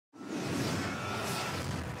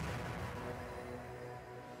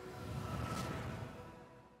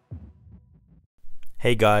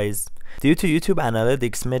Hey guys, due to YouTube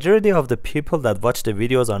analytics, majority of the people that watch the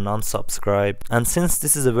videos are non-subscribed, and since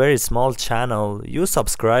this is a very small channel, you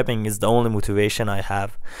subscribing is the only motivation I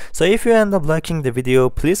have. So if you end up liking the video,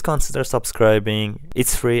 please consider subscribing.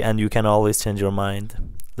 It's free and you can always change your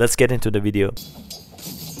mind. Let's get into the video.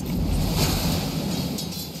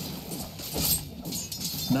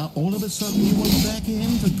 Now all of a sudden you want back in?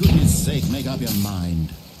 For goodness sake, make up your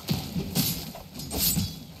mind.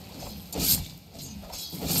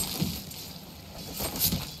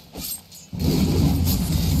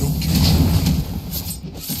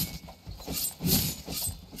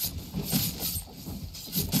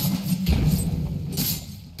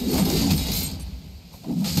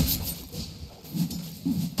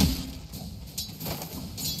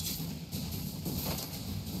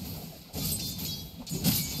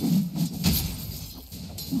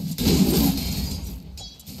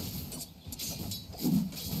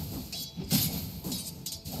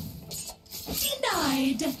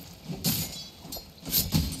 Denied!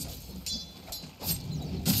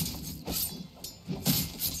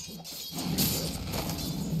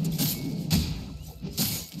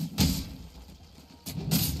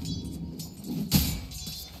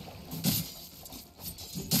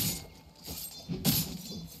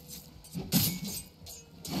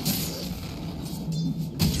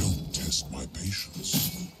 Don't test my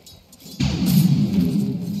patience.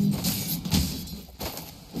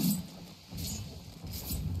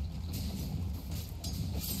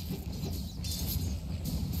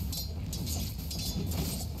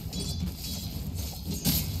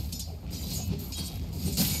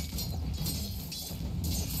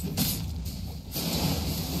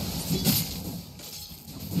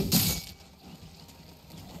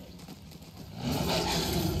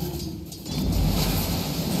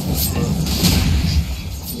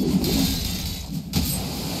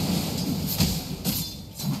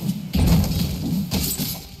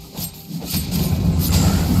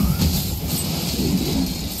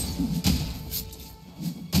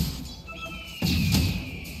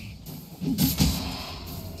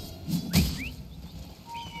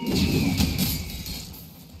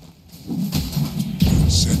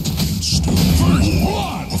 Set in stone.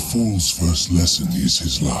 A fool's first lesson is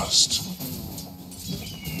his last.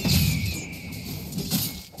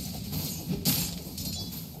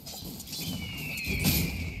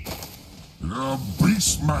 The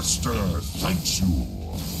Beastmaster thanks you.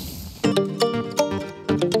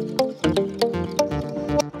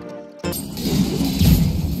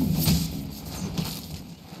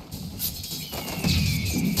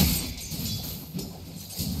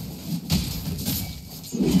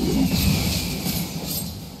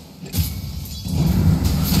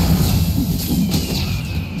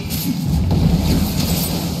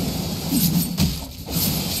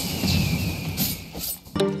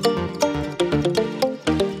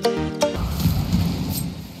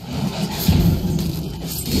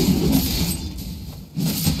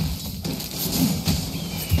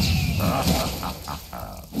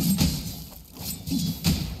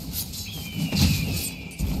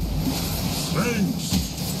 Thanks.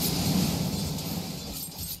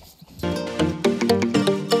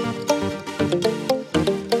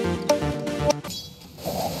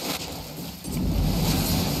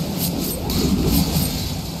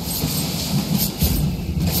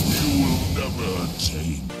 You will never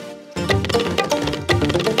attain.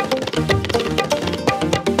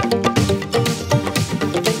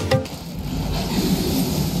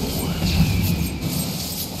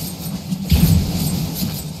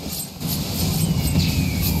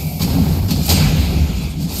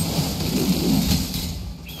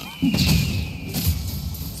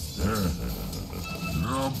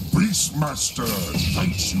 The Beastmaster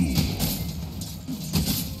thanks you.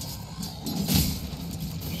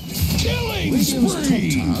 Killing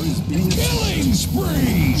spree! Killing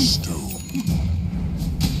spree! Stone.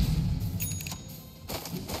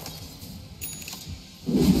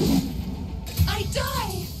 I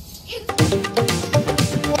die! In...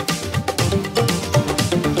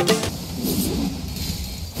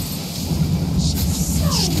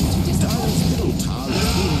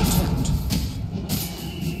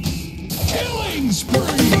 Killing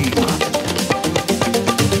spree!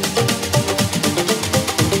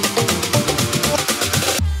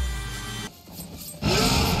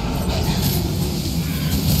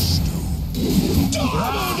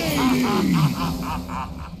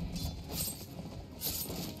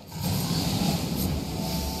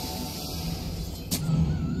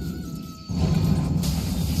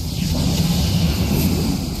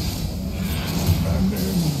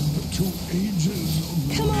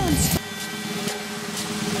 Come on!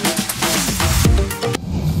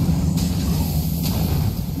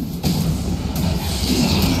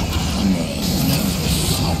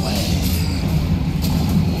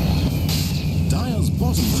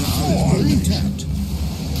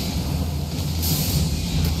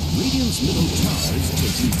 middle tower is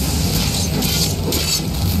taking damage.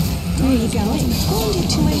 Where are you going? Wounded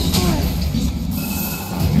to my heart.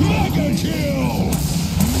 Mega kill!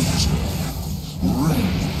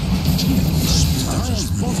 Dire's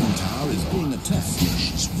bottom tower is being attacked.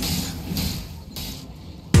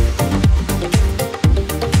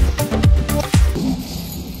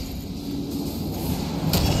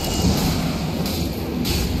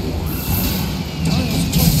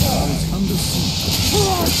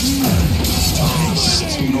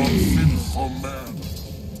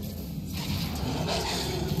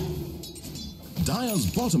 Dire's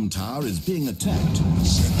bottom tower is being attacked.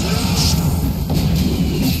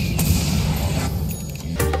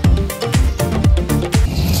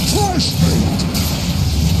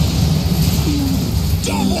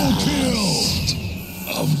 Double kill!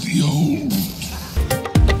 Of the old.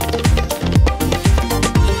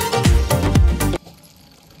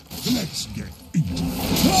 Let's get eaten.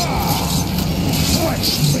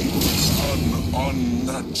 Fresh meat!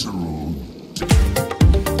 Unnatural.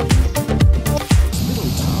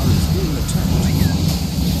 Middle tower is being attacked.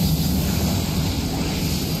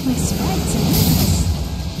 My sprites are nice.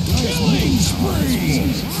 Killing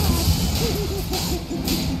spree!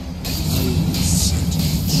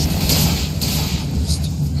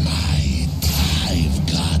 I've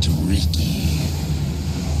got Ricky.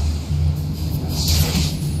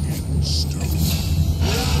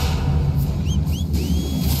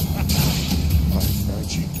 My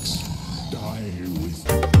magics die with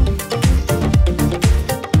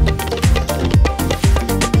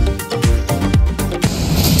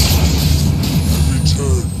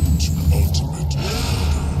Return to ultimate.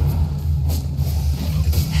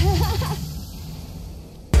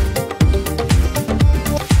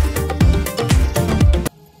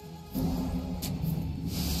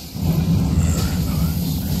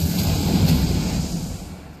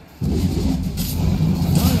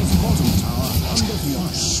 Dire's bottom tower under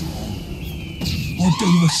fire. What do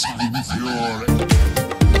you assign Fury.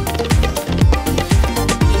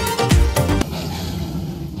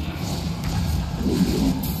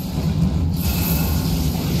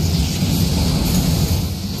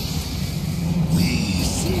 We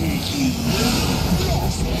seek you.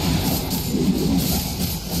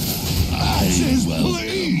 Is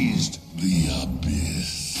pleased! The abyss.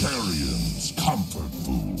 Carrion's comfort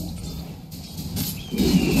food.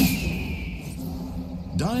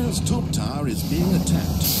 Dire's top tower is being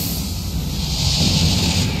attacked.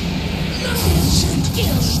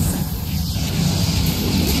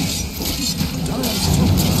 Dire's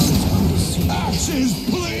top tower is under siege. Axe is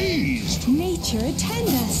pleased! Nature attend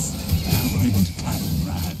us. Kind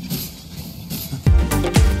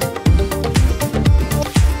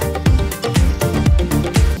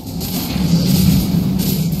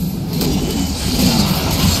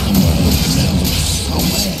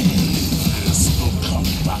comrade. This will come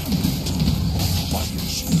back to bite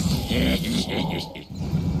you.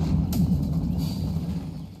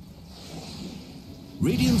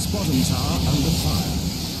 Radiant's bottom tower under fire.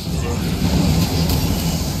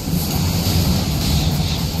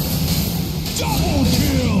 Double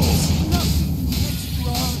kill!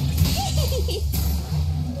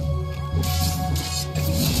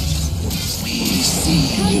 We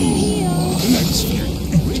see Come to heal. Let's get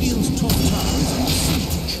Radiant's top tower is under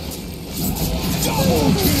siege.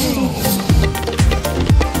 double kill!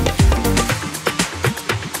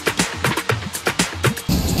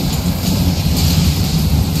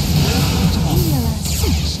 Heal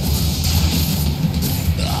us.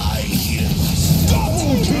 I hear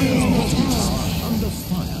Double kill! Under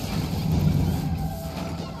fire.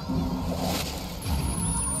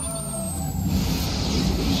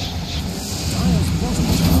 Dire's bottom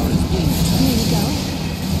tower is being attacked. Where are you going?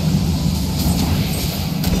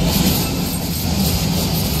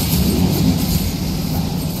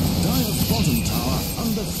 Dire's bottom tower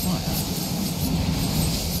under fire.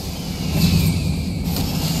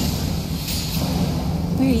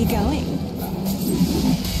 Where are you going?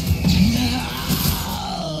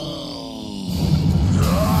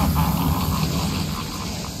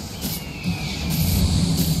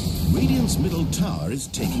 Radiant's middle tower is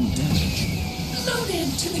taking damage. Loaded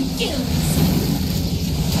to the gills!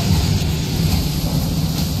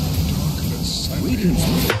 Radiant's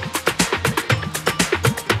middle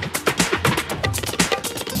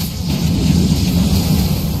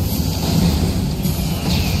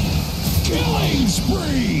Killing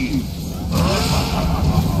spree!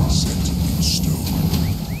 set in stone.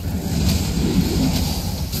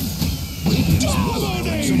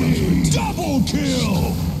 Dominating! Double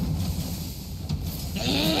kill!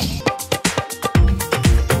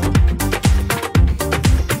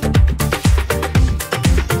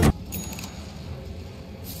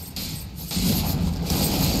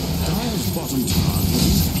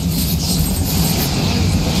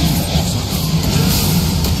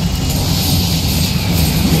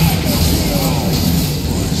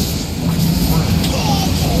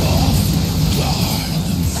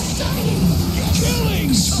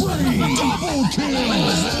 Double kill!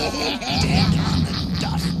 Deck on the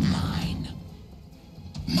dotted line.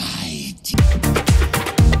 My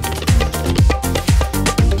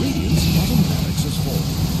Radiant's bottom barracks has fallen.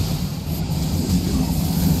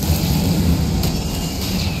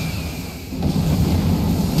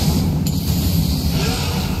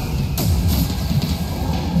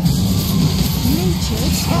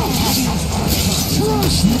 Nature's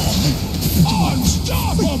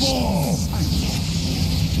Unstoppable!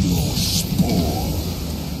 Your spore.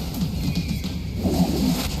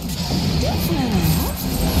 different.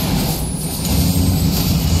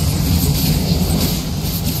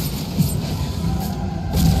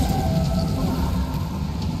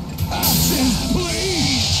 Axes,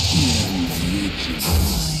 please!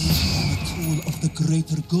 a tool of the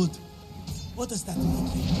greater good. What does that mean?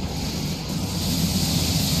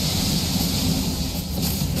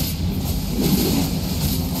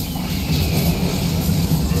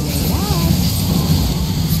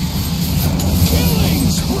 Killing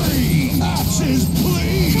spree! Axes,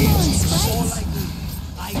 please! More likely,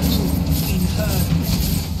 I do in her.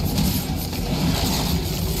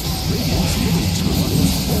 Radiant's middle tower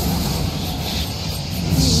is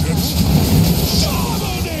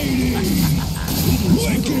Dominating!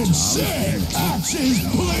 Wicked sick! Axes,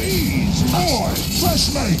 please! Boy, fresh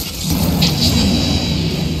mate.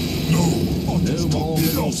 No more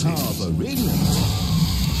middle tower for Radiant.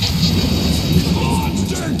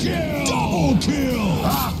 Monster kill! Double kill!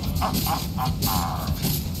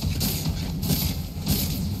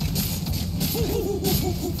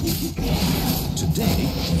 Today,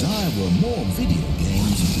 there were more video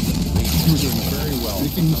games than You're doing very well.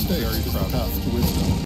 Making mistakes is a path to wisdom.